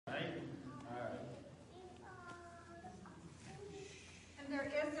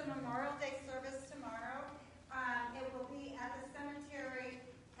a Memorial Day service tomorrow. It will be at the cemetery,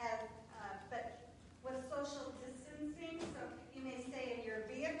 but with social distancing. So you may stay in your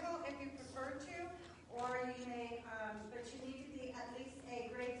vehicle if you prefer to, or you may, but you need to be at least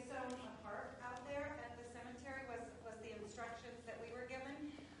a gravestone apart out there at the cemetery. Was the instructions that we were given.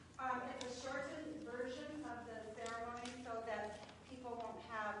 It's a shortened version of the ceremony so that people won't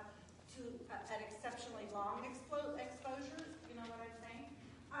have an exceptionally long exposure. You know what I'm saying?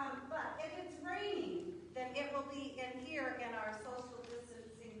 But if it's raining, then it will be in here in our social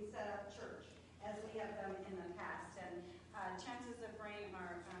distancing set up church, as we have done in the past. And chances of rain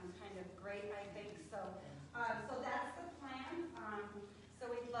are kind of great, I think. So that's the plan. So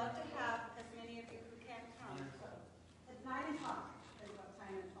we'd love to have as many of you who can come. So it's 9 o'clock is what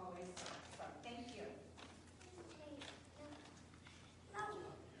time it always starts. So thank you.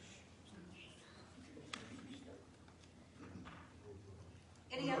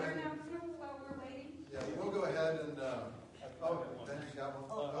 Any other announcements while we're waiting? Yeah, we'll go ahead and, then you got one.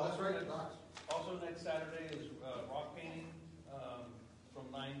 Oh, that's right, Knox. Also, next Saturday is rock painting from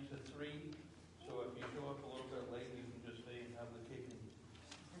 9 to 3. So if you show up a little bit late, you can just stay and have the cake and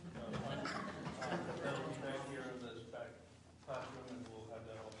lunch. That'll be back here in this back classroom, and we'll have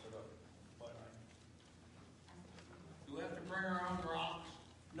that all set up by 9. Do we have to bring our own rocks?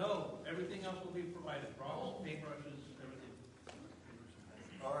 No, everything else will be provided. Rocks, paintbrushes, everything.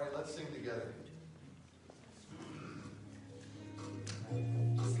 All right, let's sing together.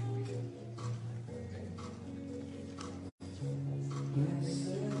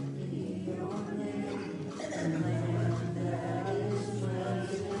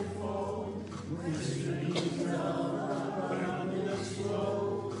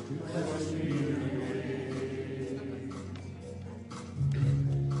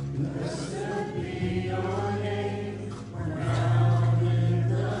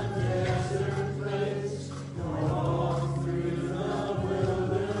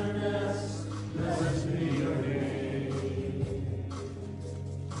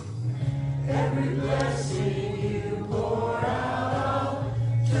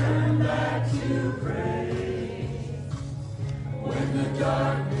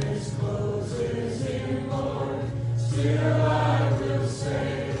 Darkness closes in, Lord, still I will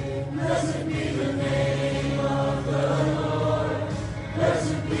say,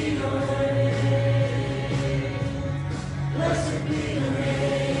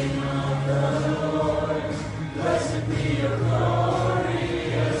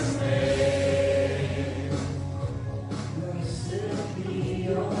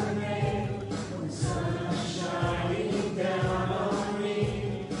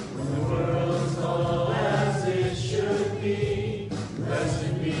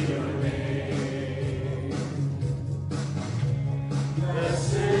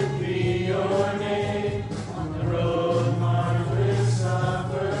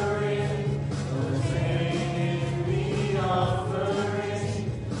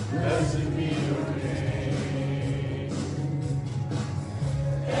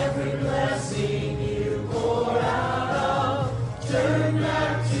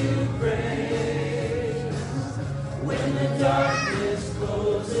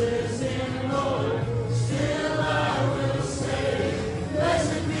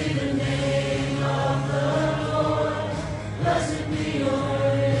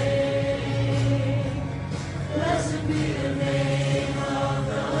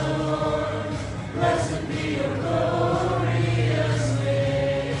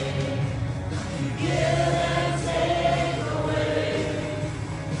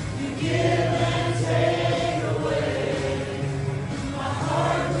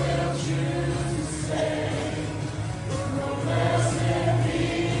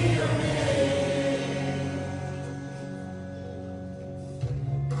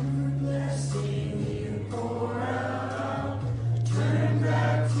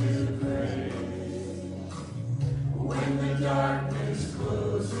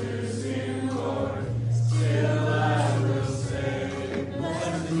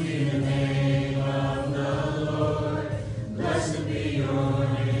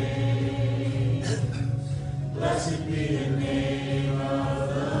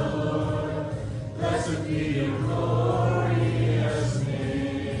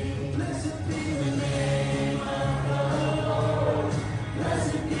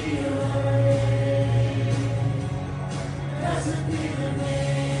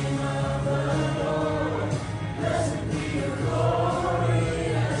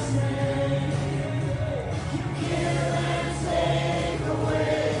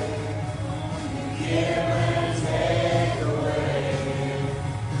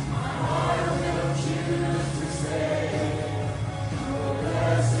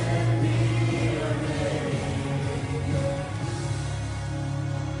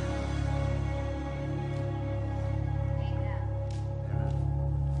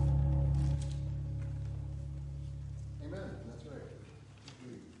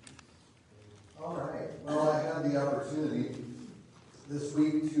 this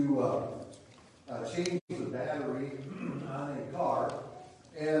week to change the battery on a car,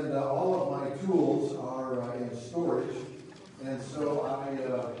 and all of my tools are in storage. And so I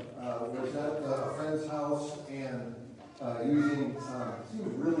was at a friend's house and using, it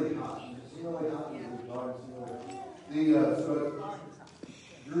seems really hot. It seems really hot.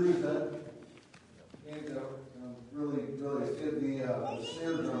 Drew, that, and really did the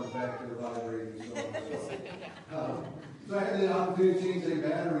snare drums back there vibrating. So I had the opportunity to change a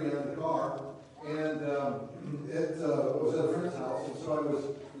battery on the car, and it was at a friend's house, and so I was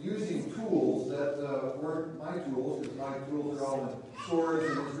using tools that weren't my tools, because my tools are all in storage,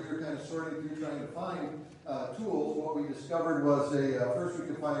 and as we were kind of sorting through trying to find tools, what we discovered was first we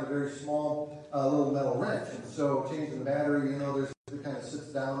could find a very small little metal wrench, and so changing the battery, it kind of sits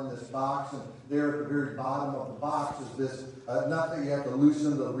down in this box, and there at the very bottom of the box is this nut that you have to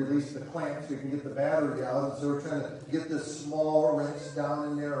loosen to release the clamp so you can get the battery out. And so we're trying to get this small wrench down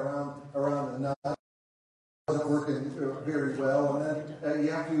in there around the nut. It wasn't working very well, and then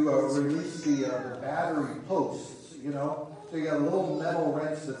you have to release the battery posts, So you got a little metal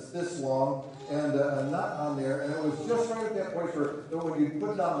wrench that's this long and a nut on there, and it was just right at that point where when you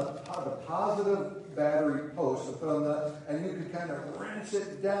put it on the positive battery post and put on that, and you could kind of wrench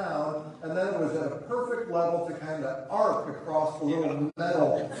it down, and then it was at a perfect level to kind of arc across the little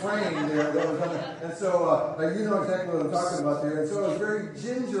metal frame there that was on it. And so you know exactly what I'm talking about there. And so it was very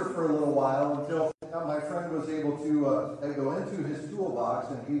ginger for a little while until my friend was able to go into his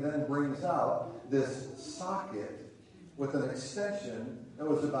toolbox, and he then brings out this socket with an extension that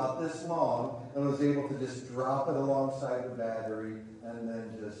was about this long, and was able to just drop it alongside the battery and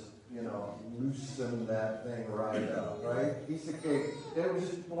then just loosen that thing right up, right? Piece of cake.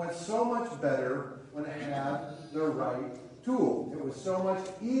 It went so much better when I had the right tool. It was so much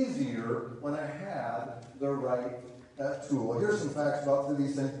easier when I had the right tool. Here's some facts about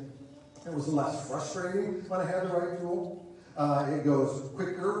these things. It was less frustrating when I had the right tool. It goes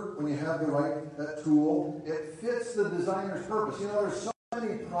quicker when you have the right tool. It fits the designer's purpose. There's so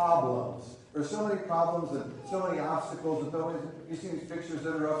many problems. There's so many problems and so many obstacles. And you see these pictures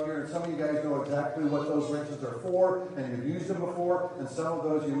that are up here, and some of you guys know exactly what those wrenches are for, and you've used them before. And some of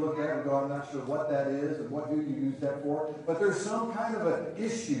those you look at and go, I'm not sure what that is and what do you use that for. But there's some kind of an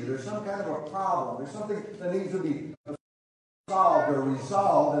issue. There's some kind of a problem. There's something that needs to be solved or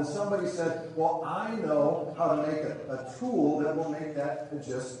resolved, and somebody said, well, I know how to make a tool that will make that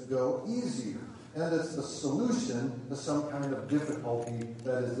just go easier. And it's the solution to some kind of difficulty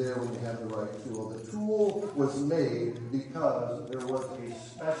that is there when you have the right tool. The tool was made because there was a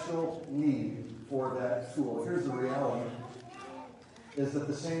special need for that tool. Here's the reality, is that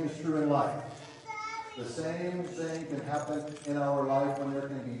the same is true in life. The same thing can happen in our life when there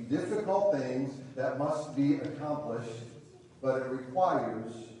can be difficult things that must be accomplished, but it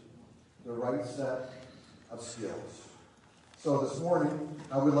requires the right set of skills. So this morning,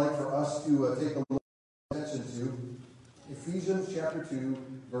 I would like for us to take a look attention to Ephesians chapter 2,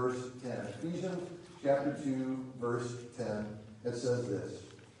 verse 10. Ephesians chapter 2, verse 10. It says this: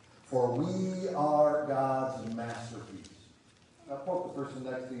 For we are God's masterpiece. Now poke the person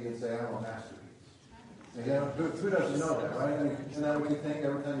next to you and say, I'm a masterpiece. Again, who doesn't know that, right? Isn't that what you think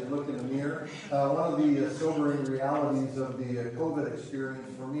every time you look in the mirror? One of the sobering realities of the COVID experience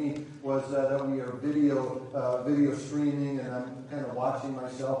for me was that we are video streaming, and I'm kind of watching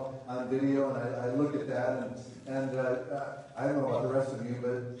myself on video, and I look at that, and I don't know about the rest of you,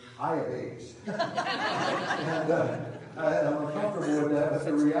 but I have aged. And I'm uncomfortable with that, but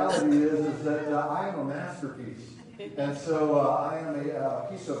the reality is that I am a masterpiece. And so I am a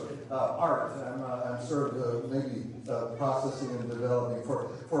piece of art. I'm sort of maybe processing and developing.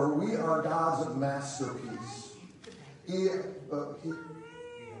 For we are God's masterpiece. He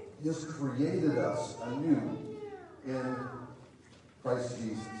has created us anew in Christ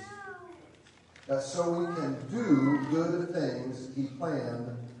Jesus. So we can do good things He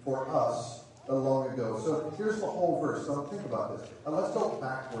planned for us long ago. So here's the whole verse. So think about this. Let's go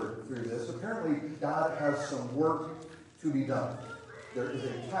backward through this. Apparently, God has some work to be done. There is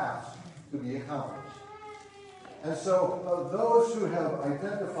a task to be accomplished. And so those who have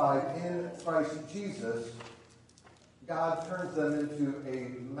identified in Christ Jesus, God turns them into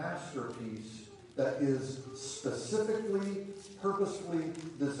a masterpiece that is specifically, purposefully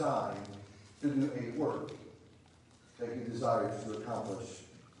designed to do a work that He desires to accomplish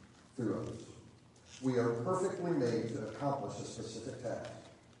through us. We are perfectly made to accomplish a specific task.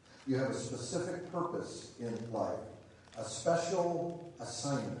 You have a specific purpose in life, a special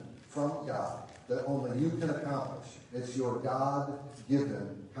assignment from God that only you can accomplish. It's your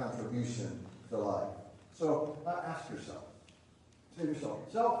God-given contribution to life. So ask yourself, Give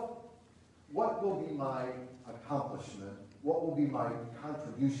yourself. Self, what will be my accomplishment? What will be my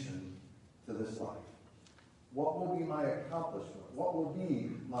contribution to this life? What will be my accomplishment? What will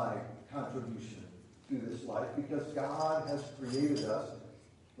be my contribution to this life? Because God has created us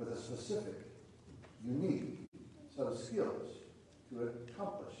with a specific, unique set of skills to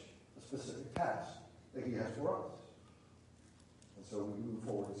accomplish a specific task that he has for us. And so we move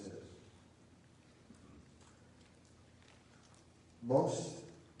forward as his. Most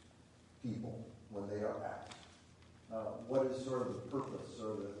people, when they are asked, what is sort of the purpose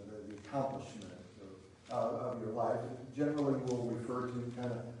or the accomplishment of your life, generally we'll refer to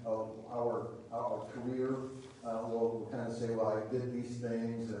kind of our career. We'll kind of say, well, I did these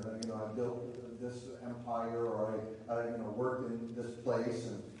things, and I built this empire, or I worked in this place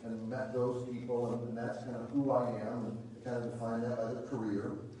and met those people, and that's kind of who I am, and kind of define that by the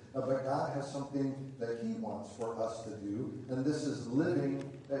career. But God has something that he wants for us to do, and this is living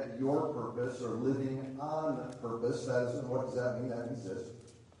at your purpose, or living on purpose. What does that mean? That means this.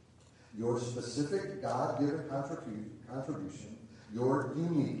 Your specific God-given contribution, your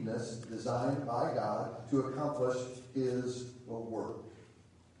uniqueness designed by God to accomplish his work.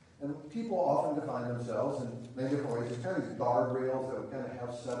 And people often define themselves in many different ways. There's kind of these guardrails that we kind of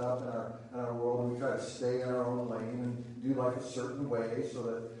have set up in our world, and we try to stay in our own lane and do life a certain way so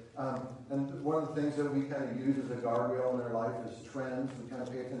that and one of the things that we kind of use as a guardrail in our life is trends. We kind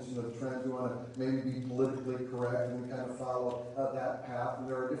of pay attention to the trends. We want to maybe be politically correct, and we kind of follow that path. And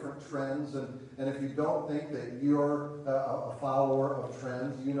there are different trends, and if you don't think that you're a follower of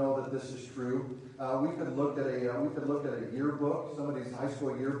trends, you know that this is true. We could look at a yearbook, somebody's high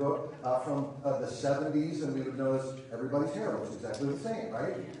school yearbook from the 70s, and we would notice everybody's hair looks exactly the same,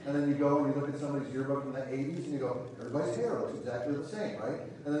 right? And then you go and you look at somebody's yearbook from the 80s, and you go, everybody's hair looks exactly the same, right?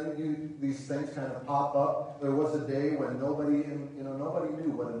 And then these things kind of pop up. There was a day when nobody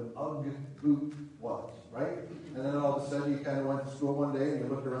knew what an Ugg boot was, right? And then all of a sudden you kind of went to school one day and you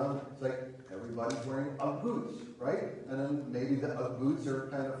looked around, it's like everybody's wearing Ugg boots, right? And then maybe the Ugg boots are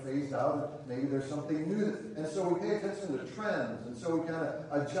kind of phased out, and maybe there's something new. And so we pay attention to trends, and so we kind of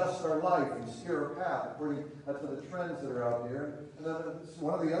adjust our life and steer our path according to the trends that are out there. And then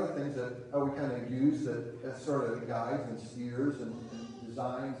one of the other things that we kind of use that sort of guides and steers and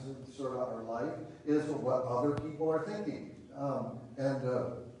designs sort of our life is what other people are thinking. And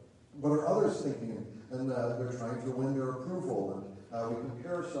what are others thinking? And they're trying to win their approval. And we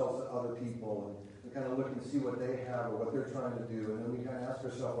compare ourselves to other people, and we kind of look and see what they have or what they're trying to do. And then we kind of ask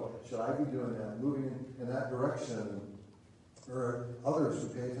ourselves, well, should I be doing that? Moving in that direction? Or others who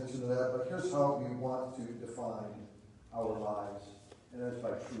pay attention to that. But here's how we want to define our lives. And that's by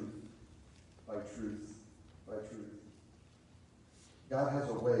truth. By truth. By truth. God has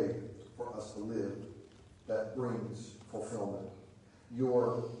a way for us to live that brings fulfillment.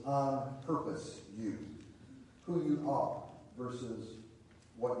 Your on purpose you. Who you are versus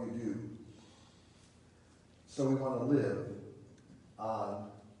what you do. So we want to live on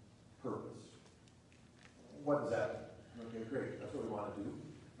purpose. What does that mean? Okay, great. That's what we want to do.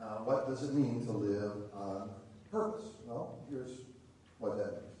 What does it mean to live on purpose? Well, here's what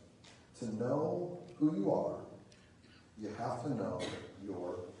that means. To know who you are, you have to know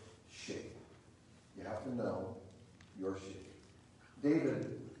your shape. You have to know your shape.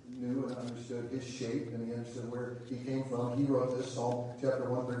 David knew and understood his shape, and he understood where he came from. He wrote this, Psalm chapter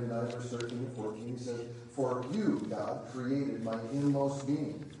 139, verse 13 and 14. He says, "For you, God, created my inmost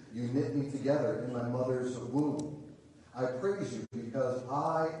being. You knit me together in my mother's womb. I praise you because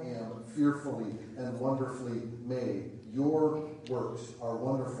I am fearfully and wonderfully made. Your works are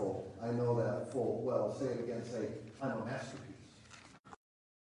wonderful. I know that full well." Say it again. Say, "I'm a masterpiece.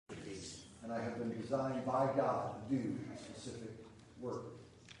 And I have been designed by God to do a specific work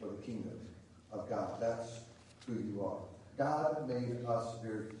for the kingdom of God." That's who you are. God made us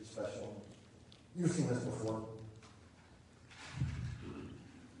very special. You've seen this before.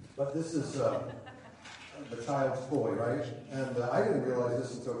 But this is the child's toy, right? And I didn't realize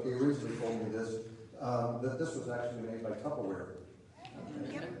this until Kay originally told me this, that this was actually made by Tupperware.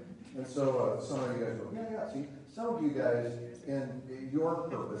 And so some of you guys go, yeah, see, some of you guys, in your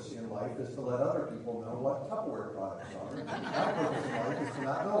purpose in life is to let other people know what Tupperware products are. My purpose in life is to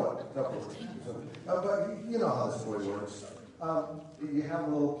not know what Tupperware is. So, but you know how this toy works. You have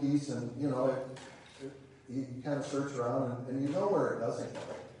a little piece, and you kind of search around, and you know where it doesn't go.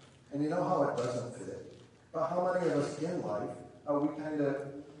 And you know how it doesn't fit. But how many of us in life, we kind of,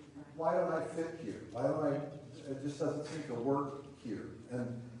 why don't I fit here? It just doesn't seem to work here.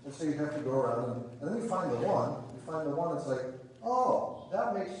 And so you have to go around, and then you find the one. You find the one that's like, oh,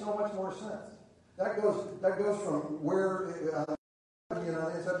 that makes so much more sense. That goes from where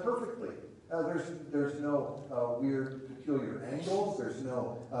There's no weird, peculiar angles. There's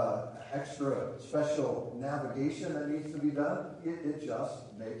no extra special navigation that needs to be done. It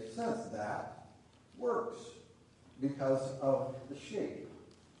just makes sense. That works because of the shape.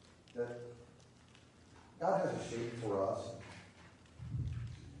 That God has a shape for us.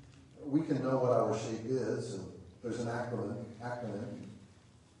 We can know what our shape is, and there's an acronym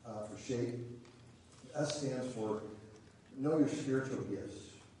for shape. S stands for know your spiritual gifts.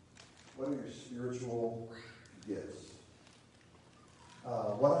 What are your spiritual gifts?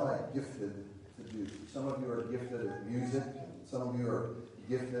 What am I gifted to do? Some of you are gifted at music. Some of you are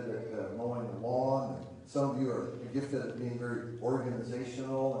gifted at mowing the lawn. And some of you are gifted at being very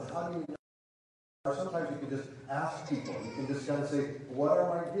organizational. And how do you know? Or sometimes you can just ask people. You can just kind of say, what are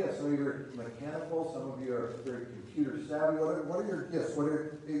my gifts? Some of you are mechanical. Some of you are very computer savvy. What are your gifts? What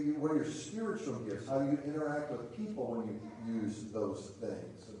are your spiritual gifts? How do you interact with people when you use those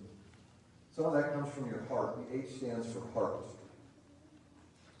things? And some of that comes from your heart. The H stands for heart.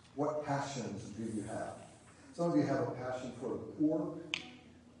 What passions do you have? Some of you have a passion for the poor.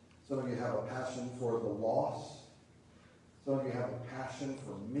 Some of you have a passion for the lost. Some of you have a passion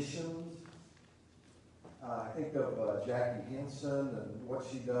for missions. I think of Jackie Hansen and what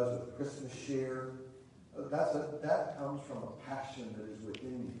she does with Christmas Share. That comes from a passion that is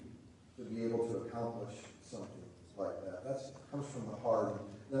within you to be able to accomplish something like that. That comes from the heart.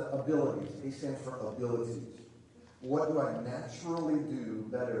 The abilities. A stands for abilities. What do I naturally do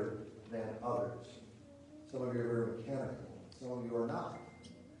better than others? Some of you are very mechanical. Some of you are not.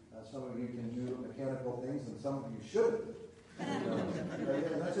 Some of you can do mechanical things, and some of you shouldn't.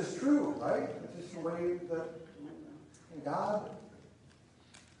 And that's just true, right? It's just the way that God,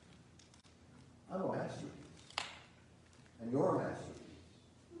 I'm a masterpiece. And you're a masterpiece.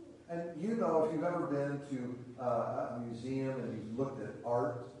 And you know, if you've ever been to a museum and you've looked at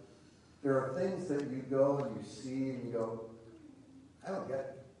art, there are things that you go and you see and you go, I don't get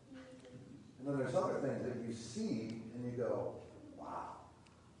it. And then there's other things that you see and you go, wow.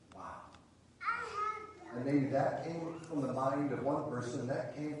 And maybe that came from the mind of one person,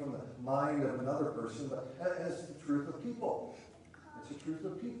 that came from the mind of another person, but it's the truth of people. It's the truth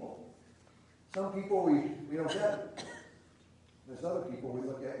of people. Some people we don't get it. There's other people we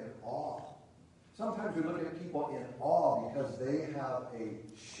look at in awe. Sometimes we look at people in awe because they have a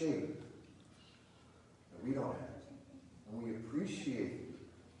shape that we don't have. And we appreciate it.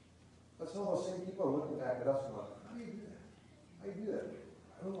 But some of those same people are looking back at us and going, how do you do that? How do you do that?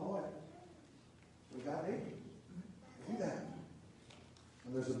 I don't know it. We got it. Do that.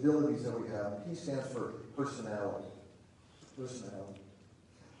 And there's abilities that we have. P stands for personality. Personality.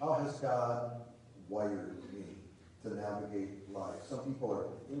 How has God wired me to navigate life? Some people are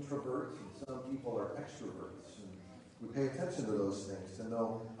introverts and some people are extroverts. And we pay attention to those things to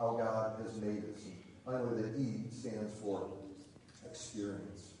know how God has made us. And finally, the E stands for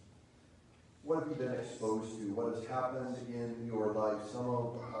experience. What have you been exposed to? What has happened in your life? Some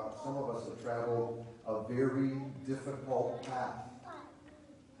of us have traveled a very difficult path.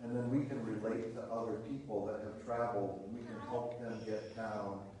 And then we can relate to other people that have traveled, and we can help them get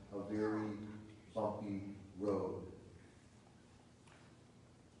down a very bumpy road.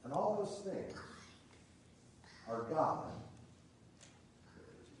 And all those things are God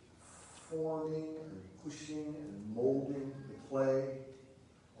forming and pushing and molding the clay,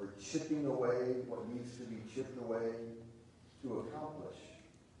 or chipping away what needs to be chipped away to accomplish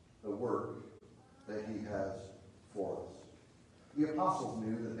the work that he has for us. The apostles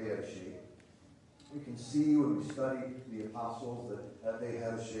knew that they had a shape. We can see when we study the apostles that they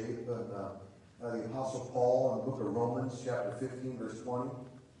had a shape. And the apostle Paul in the book of Romans, chapter 15, verse 20.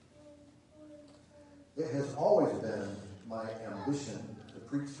 It has always been my ambition to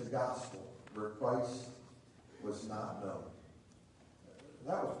preach the gospel where Christ was not known.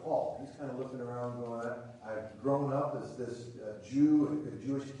 That was Paul. He's kind of looking around going, I've grown up as this Jew, a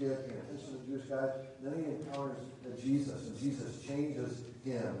Jewish kid, paying attention to Jewish guys. And then he encounters Jesus, and Jesus changes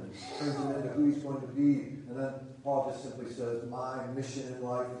him and turns him into who he's going to be. And then Paul just simply says, my mission in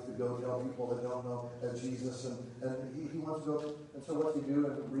life is to go tell people that don't know Jesus. And he wants to go. And so what's he do?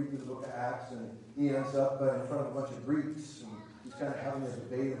 And read through the book of Acts, and he ends up in front of a bunch of Greeks. And he's kind of having a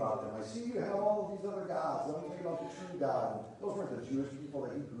debate about them. I see you have all of these other gods. Let me tell you about the true God. And those weren't the Jewish people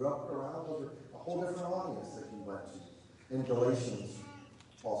that he grew up around. Those are a whole different audience that he went to. In Galatians,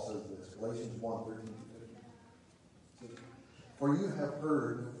 Paul says this. Galatians 1, 13 to 15. For you have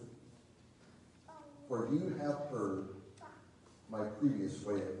heard my previous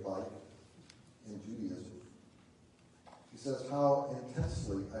way of life in Judaism. He says how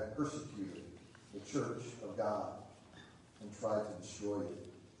intensely I persecuted the church of God and tried to destroy it.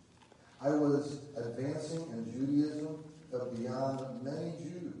 I was advancing in Judaism beyond many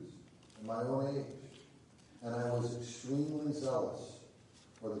Jews in my own age, and I was extremely zealous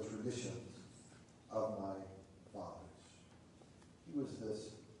for the traditions of my fathers. He was this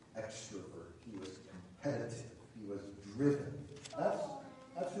extrovert. He was competitive. He was driven.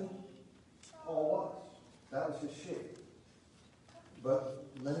 That's who Paul was. That was his shape. But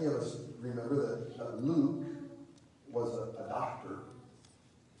many of us remember that Luke was a doctor,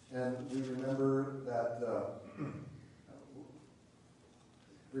 and we remember that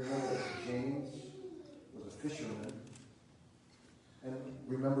James was a fisherman, and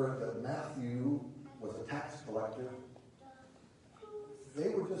remember that Matthew was a tax collector. They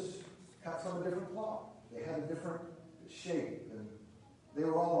were just cut from a different cloth. They had a different shape, and they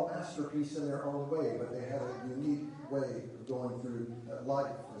were all a masterpiece in their own way, but they had a unique way of going through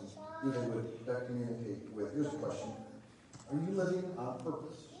life and who they would communicate with. Here's a question. Are you living on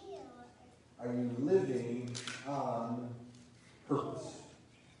purpose? Are you living on purpose?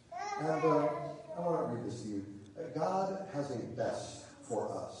 And I want to read this to you. God has a best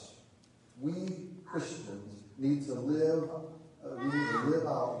for us. We Christians need to live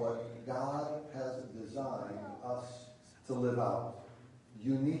out what God has designed us to live out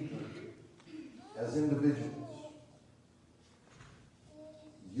uniquely as individuals.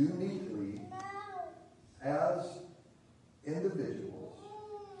 Uniquely as individuals,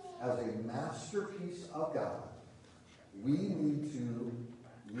 as a masterpiece of God, we need to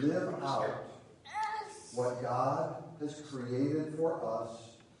live out what God has created for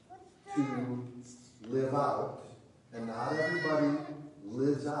us to live out. And not everybody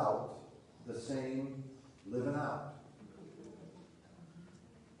lives out the same living out.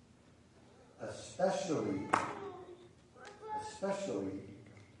 Especially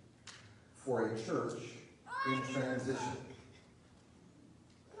for a church in transition.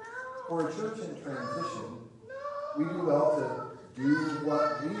 For a church in transition, we do well to do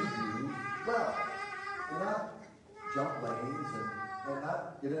what we do well. And not jump lanes and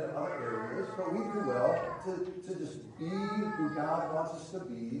not get into other areas, but we do well to just be who God wants us to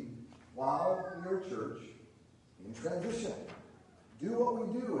be while we're a church in transition. Do what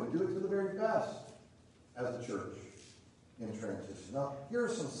we do and do it to the very best as a church in transition. Now, here are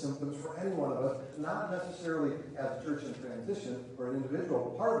some symptoms for any one of us, not necessarily as a church in transition or an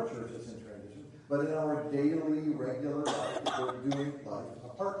individual part of a church that's in transition, but in our daily, regular life, we're doing life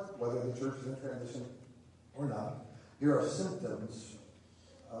apart, whether the church is in transition or not. Here are symptoms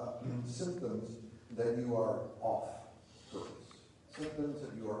that you are off purpose. Symptoms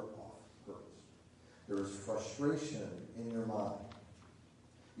that you are off purpose. There is frustration in your mind.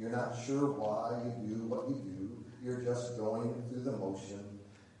 You're not sure why you do what you do. You're just going through the motion.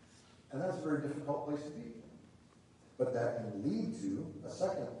 And that's a very difficult place to be. But that can lead to a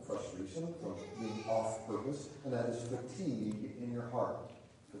second frustration from being off purpose, and that is fatigue in your heart.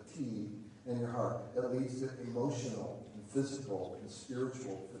 Fatigue in your heart. It leads to emotional and physical and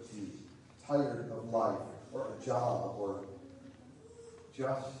spiritual fatigue. Tired of life or a job or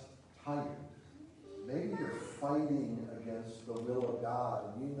just tired. Maybe you're fighting against the will of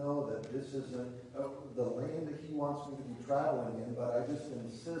God, and you know that this isn't the lane that He wants me to be traveling in, but I just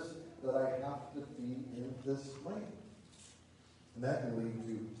insist that I have to be in this lane. And that can lead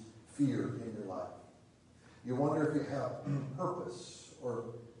to fear in your life. You wonder if you have purpose, or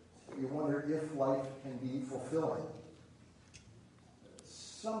you wonder if life can be fulfilling.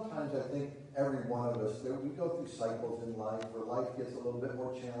 Sometimes I think every one of us, we go through cycles in life where life gets a little bit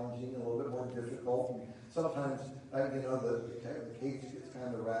more challenging, a little bit more difficult. And sometimes, the cage gets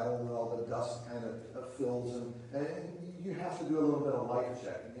kind of rattled and all the dust kind of fills. And you have to do a little bit of life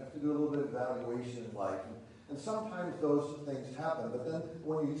checking. You have to do a little bit of evaluation in life. And sometimes those things happen. But then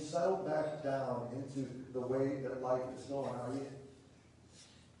when you settle back down into the way that life is going,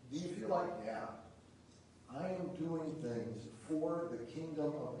 do you feel like, yeah, I am doing things for the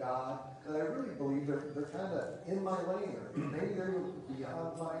kingdom of God, and I really believe they're kind of in my lane, or maybe they're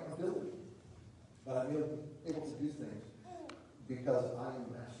beyond my ability. But I'm able to do things because I am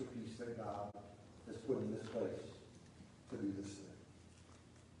a masterpiece that God has put in this place to do this thing.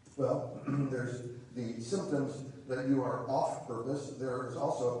 Well, there's the symptoms that you are off purpose. There is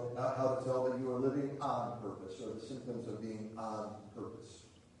also how to tell that you are living on purpose, or the symptoms of being on purpose.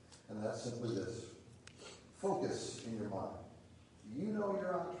 And that's simply this. Focus in your mind. You know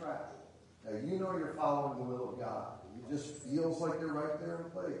you're on track. You know you're following the will of God. It just feels like you're right there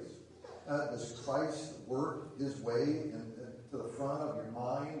in place. Does Christ work His way to the front of your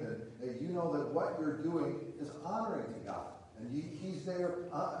mind? And you know that what you're doing is honoring to God. And He's there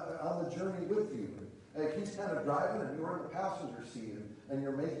on the journey with you. He's kind of driving and you're in the passenger seat. and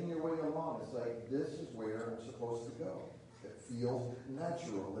you're making your way along. It's like, this is where I'm supposed to go. It feels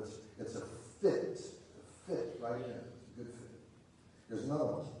natural. It's a fit. A fit right in. It's a good fit. Here's another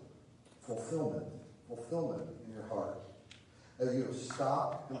one. Fulfillment. Fulfillment in your heart. As you have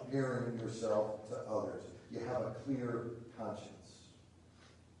stopped comparing yourself to others, you have a clear conscience.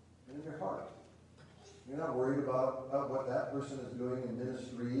 And in your heart. You're not worried about what that person is doing in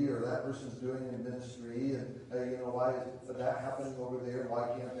ministry or that person's doing in ministry and, why is that happening over there? Why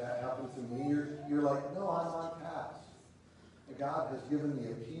can't that happen to me? You're like, no, I'm on task. And God has given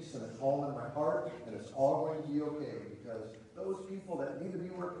me a peace and a calm in my heart, and it's all going to be okay because those people that need to be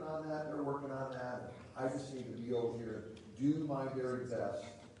working on that, they're working on that. I just need to be over here and do my very best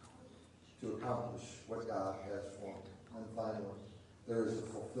to accomplish what God has for me. And finally, there is a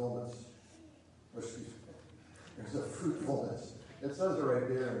fulfillment. There's a fruitfulness. It says it right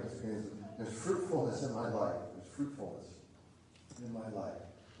there in the screen. There's fruitfulness in my life. There's fruitfulness in my life.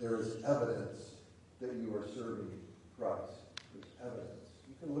 There is evidence that you are serving Christ. There's evidence.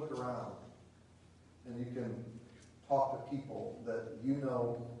 You can look around and you can talk to people that you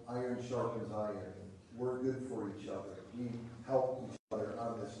know iron sharpens iron. We're good for each other. We help each other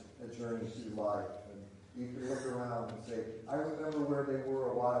on this journey through life. You can look around and say, I remember where they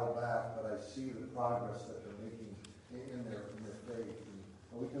were a while back, but I see the progress that they're making in their faith.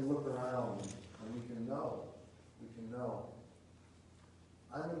 And we can look around and we can know.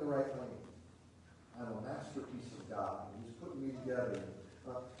 I'm in the right lane. I'm a masterpiece of God. He's putting me together.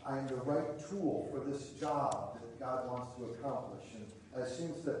 I am the right tool for this job that God wants to accomplish. And it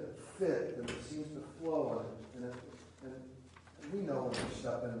seems to fit and it seems to flow. And we know when we're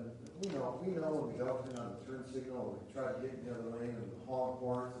stepping. We know when we don't turn on the turn signal, and we try to get in the other lane and the honk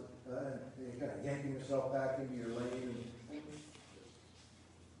horns, and you're kind of yanking yourself back into your lane, and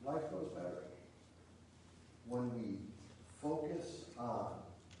life goes better. When we focus on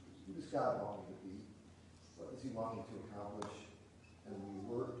who does God want me to be, what does He want me to accomplish, and we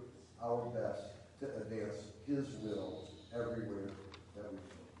work our best to advance His will everywhere that we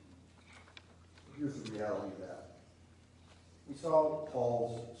go. Here's the reality of that. We saw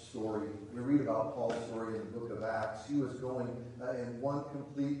Paul's story. We read about Paul's story in the book of Acts. He was going in one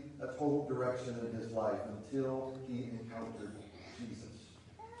complete, total direction in his life until he encountered Jesus.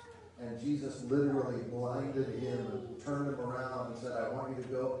 And Jesus literally blinded him and turned him around and said, I want you to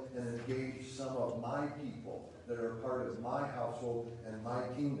go and engage some of my people that are part of my household and my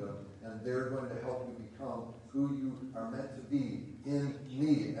kingdom, and they're going to help you become who you are meant to be in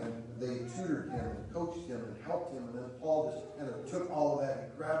me. And they tutored him and coached him and helped him. And then Paul just kind of took all of that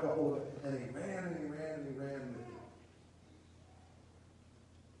and grabbed a hold of it, and he ran and he ran and he ran with it.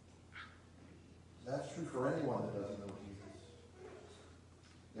 That's true for anyone that doesn't know Jesus.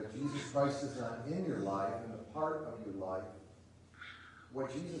 If Jesus Christ is not in your life and a part of your life,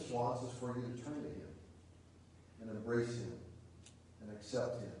 what Jesus wants is for you to turn to Him and embrace Him and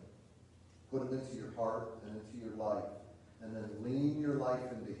accept Him. Put Him into your heart and into your life. And then lean your life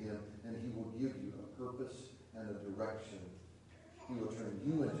into Him, and He will give you a purpose and a direction. He will turn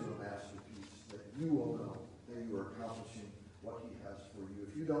you into a masterpiece that you will know that you are accomplishing what He has for you.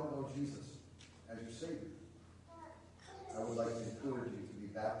 If you don't know Jesus as your Savior, I would like to encourage you to be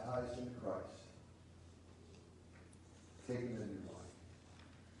baptized into Christ, take Him into your life,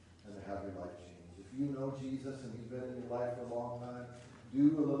 and to have your life changed. If you know Jesus and He's been in your life for a long time,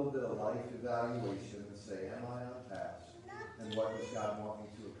 do a little bit of life evaluation and say, am I on task? And what does God want me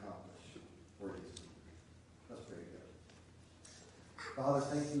to accomplish for His kingdom? Let's pray together. Father,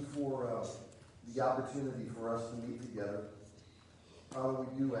 thank you for the opportunity for us to meet together. Father,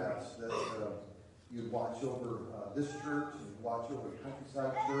 we do ask that you'd watch over this church and watch over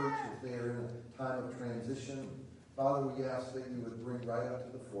Countryside Church as they are in a time of transition. Father, we ask that you would bring right up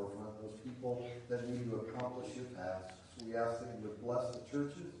to the forefront those people that need to accomplish your tasks. We ask that you would bless the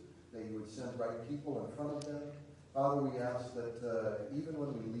churches, that you would send right people in front of them. Father, we ask that even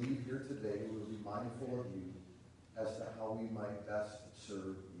when we leave here today, we will be mindful of you as to how we might best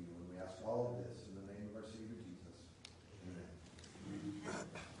serve you. And we ask all of this in the name of our Savior Jesus. Amen.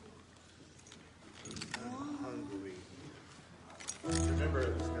 I'm hungry.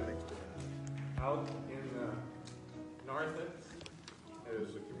 Remember, out in Narthex,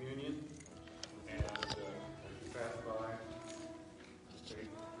 there's a